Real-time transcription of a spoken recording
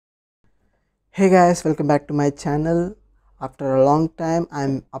Hey guys, welcome back to my channel. After a long time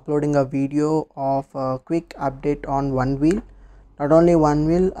I'm uploading a video of a quick update on one wheel. Not only one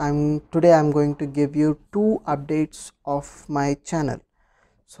wheel, today I'm going to give you two updates of my channel.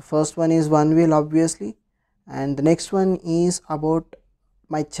 So first one is one wheel obviously, and the next one is about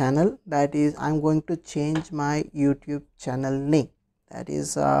my channel, that is I'm going to change my YouTube channel name. That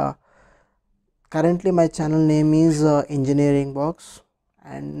is currently my channel name is engineering box,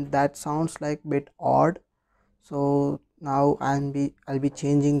 and that sounds like bit odd. So now I'll be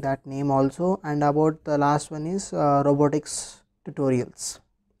changing that name also. And about the last one is robotics tutorials.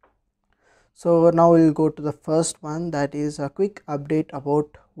 So now we'll go to the first one, that is a quick update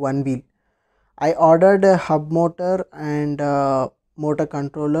about one wheel. I ordered a hub motor and a motor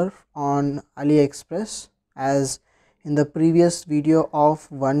controller on AliExpress. As in the previous video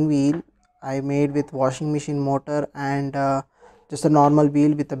of one wheel I made with washing machine motor and just a normal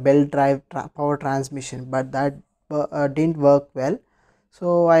wheel with a belt drive power transmission, but that didn't work well.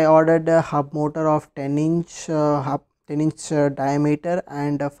 So I ordered a hub motor of 10 inch diameter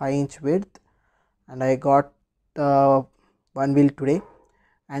and a 5-inch width, and I got one wheel today.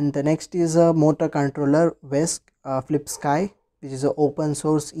 And the next is a motor controller Vesc Flip Sky, which is an open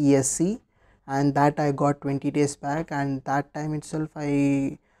source ESC, and that I got 20 days back, and that time itself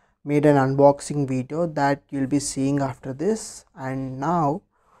I made an unboxing video that you'll be seeing after this. And now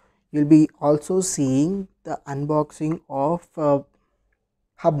you'll be also seeing the unboxing of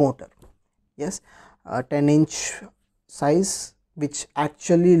hub motor. Yes, 10-inch size, which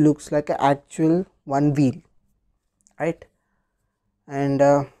actually looks like an actual one wheel, right? And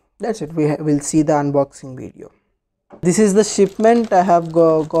that's it. We'll see the unboxing video. This is the shipment. I have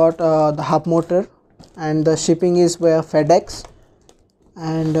got the hub motor, and the shipping is via FedEx.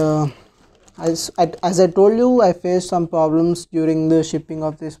 And as I told you, I faced some problems during the shipping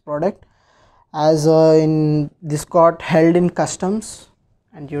of this product, as in this got held in customs,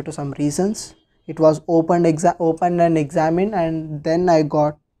 and due to some reasons it was opened and examined, and then I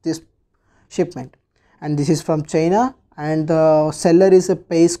got this shipment. And this is from China, and the seller is a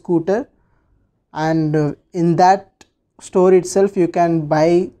Pay Scooter, and in that store itself you can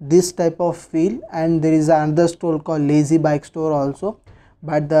buy this type of wheel. And there is another store called Lazy Bike Store also,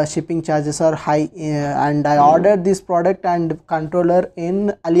 but the shipping charges are high, and I ordered this product and controller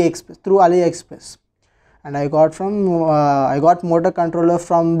in AliExpress, through AliExpress. And I got motor controller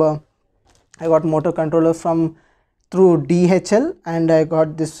from through DHL, and I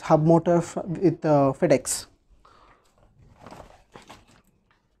got this hub motor with FedEx.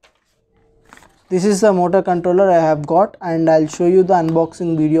 This is the motor controller I have got, and I'll show you the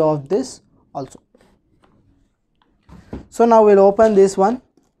unboxing video of this also. So now we'll open this one,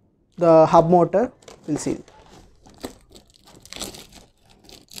 the hub motor. We'll see.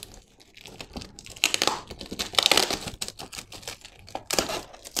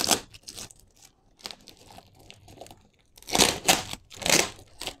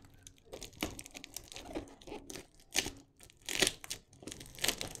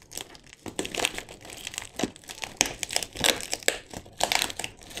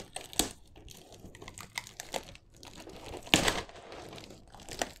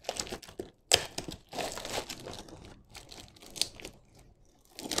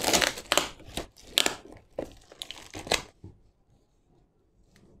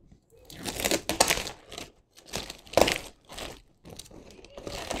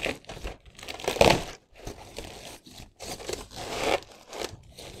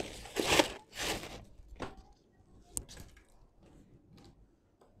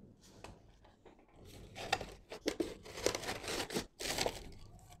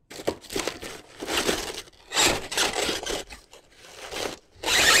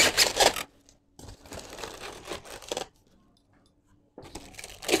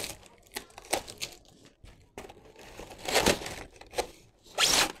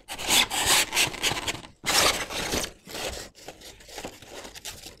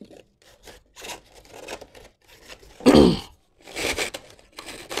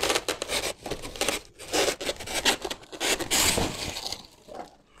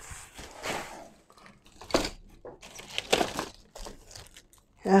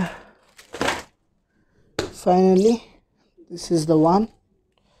 Yeah, finally this is the one.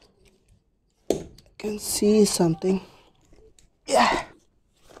 You can see something. Yeah,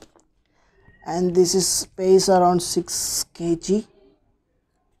 and this is weighs around 6 kg.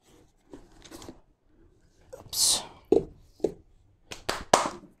 Oops.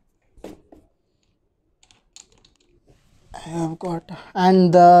 I have got,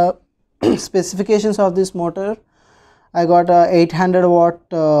 and the specifications of this motor, I got a 800 watt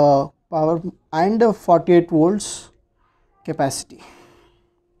power and 48 volts capacity.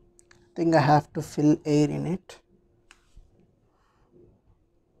 I think I have to fill air in it.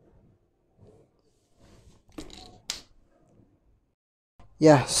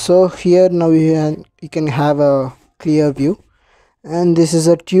 Yeah, so here now you can have a clear view, and this is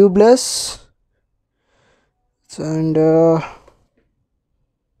a tubeless, and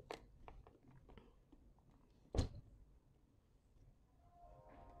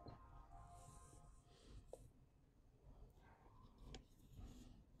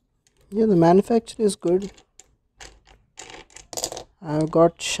yeah, the manufacture is good. I've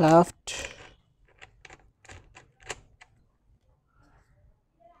got shaft,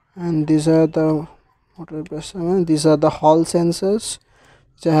 and these are the motor press. These are the hall sensors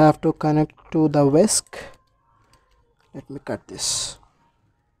which I have to connect to the Vesc. Let me cut this.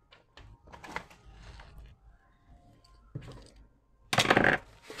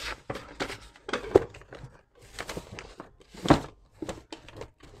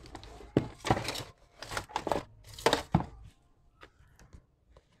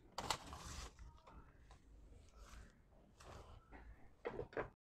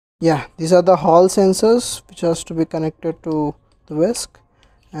 Yeah, these are the hall sensors which has to be connected to the Vesc,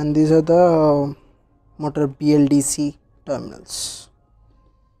 and these are the motor BLDC terminals.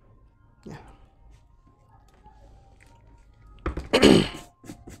 Yeah.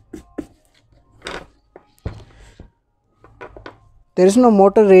 There is no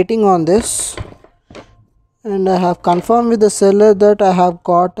motor rating on this, and I have confirmed with the seller that I have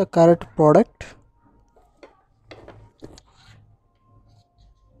got a correct product.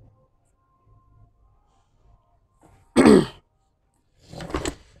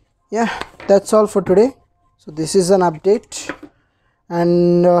 Yeah, that's all for today. So this is an update,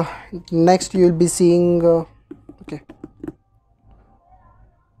 and next you will be seeing okay.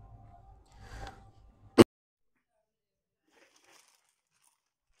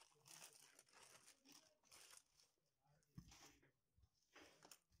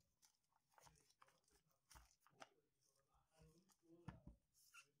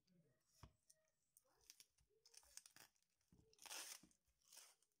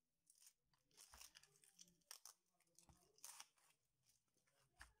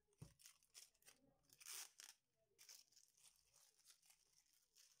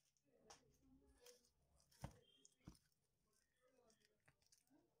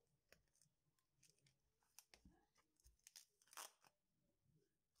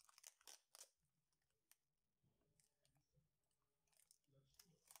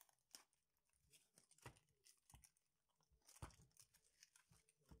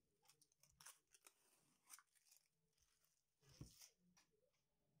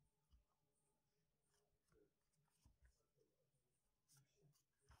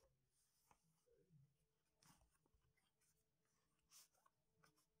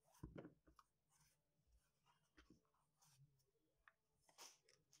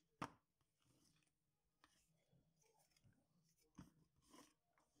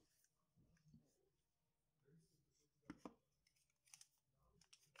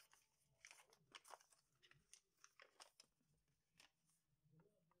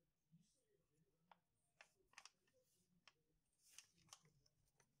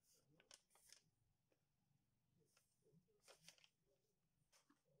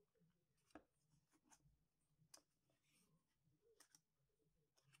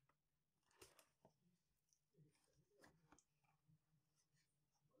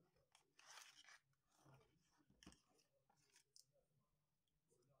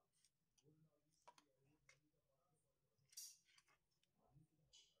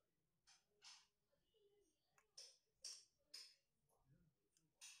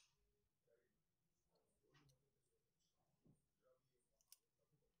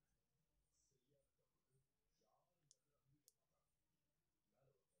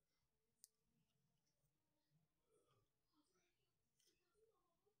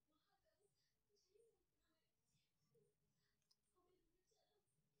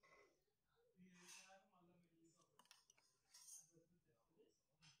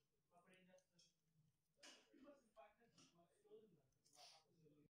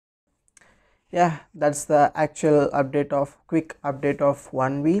 Yeah, that's the actual update of quick update of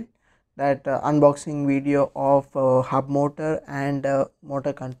one wheel, that unboxing video of hub motor and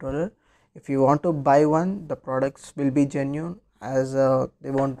motor controller. If you want to buy one, the products will be genuine, as there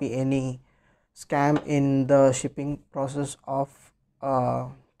won't be any scam in the shipping process of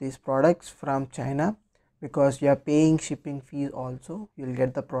these products from China, because you are paying shipping fees also, you'll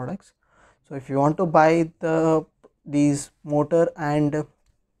get the products. So if you want to buy these motor and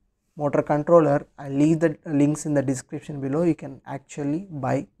motor controller. I'll leave the links in the description below. You can actually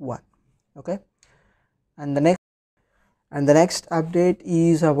buy one. Okay, and the next update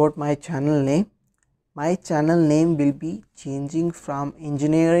is about my channel name. My channel name will be changing from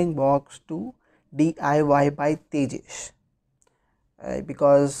Engineering Box to DIY by Tejesh,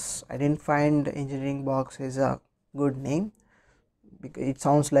 because I didn't find Engineering Box is a good name, because it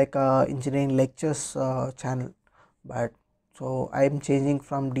sounds like a engineering lectures channel. But so I am changing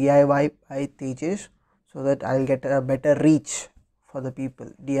from DIY by Tejesh, so that I'll get a better reach for the people,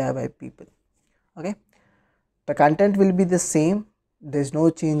 DIY people. Okay, the content will be the same. There is no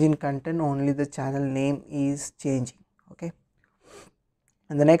change in content, only the channel name is changing. Okay,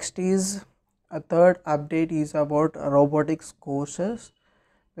 and the next is a third update is about robotics courses,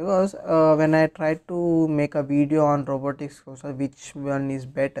 because when I tried to make a video on robotics courses, which one is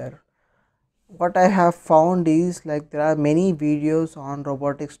better, what I have found is like there are many videos on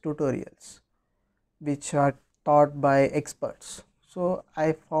robotics tutorials which are taught by experts. So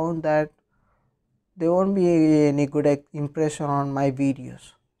I found that there won't be any good impression on my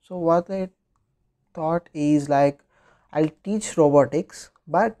videos. So what I thought is like I'll teach robotics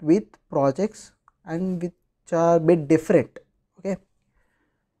but with projects and which are a bit different. Okay,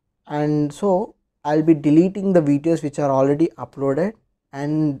 and so I'll be deleting the videos which are already uploaded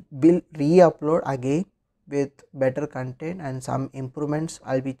and will re-upload again with better content and some improvements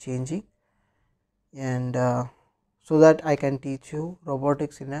I'll be changing, and so that I can teach you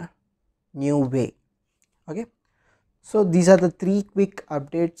robotics in a new way. Okay, so these are the 3 quick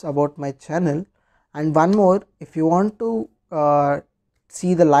updates about my channel. And one more, if you want to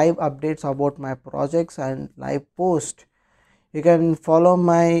see the live updates about my projects and live post, you can follow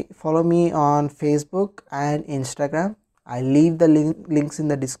me on Facebook and Instagram. I leave the links in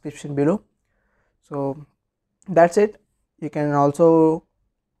the description below. So that's it. You can also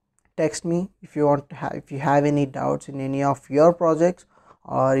text me if you want to if you have any doubts in any of your projects,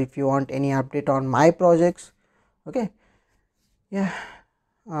 or if you want any update on my projects. Okay, yeah,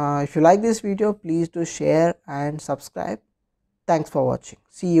 if you like this video, please do share and subscribe. Thanks for watching.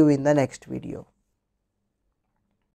 See you in the next video.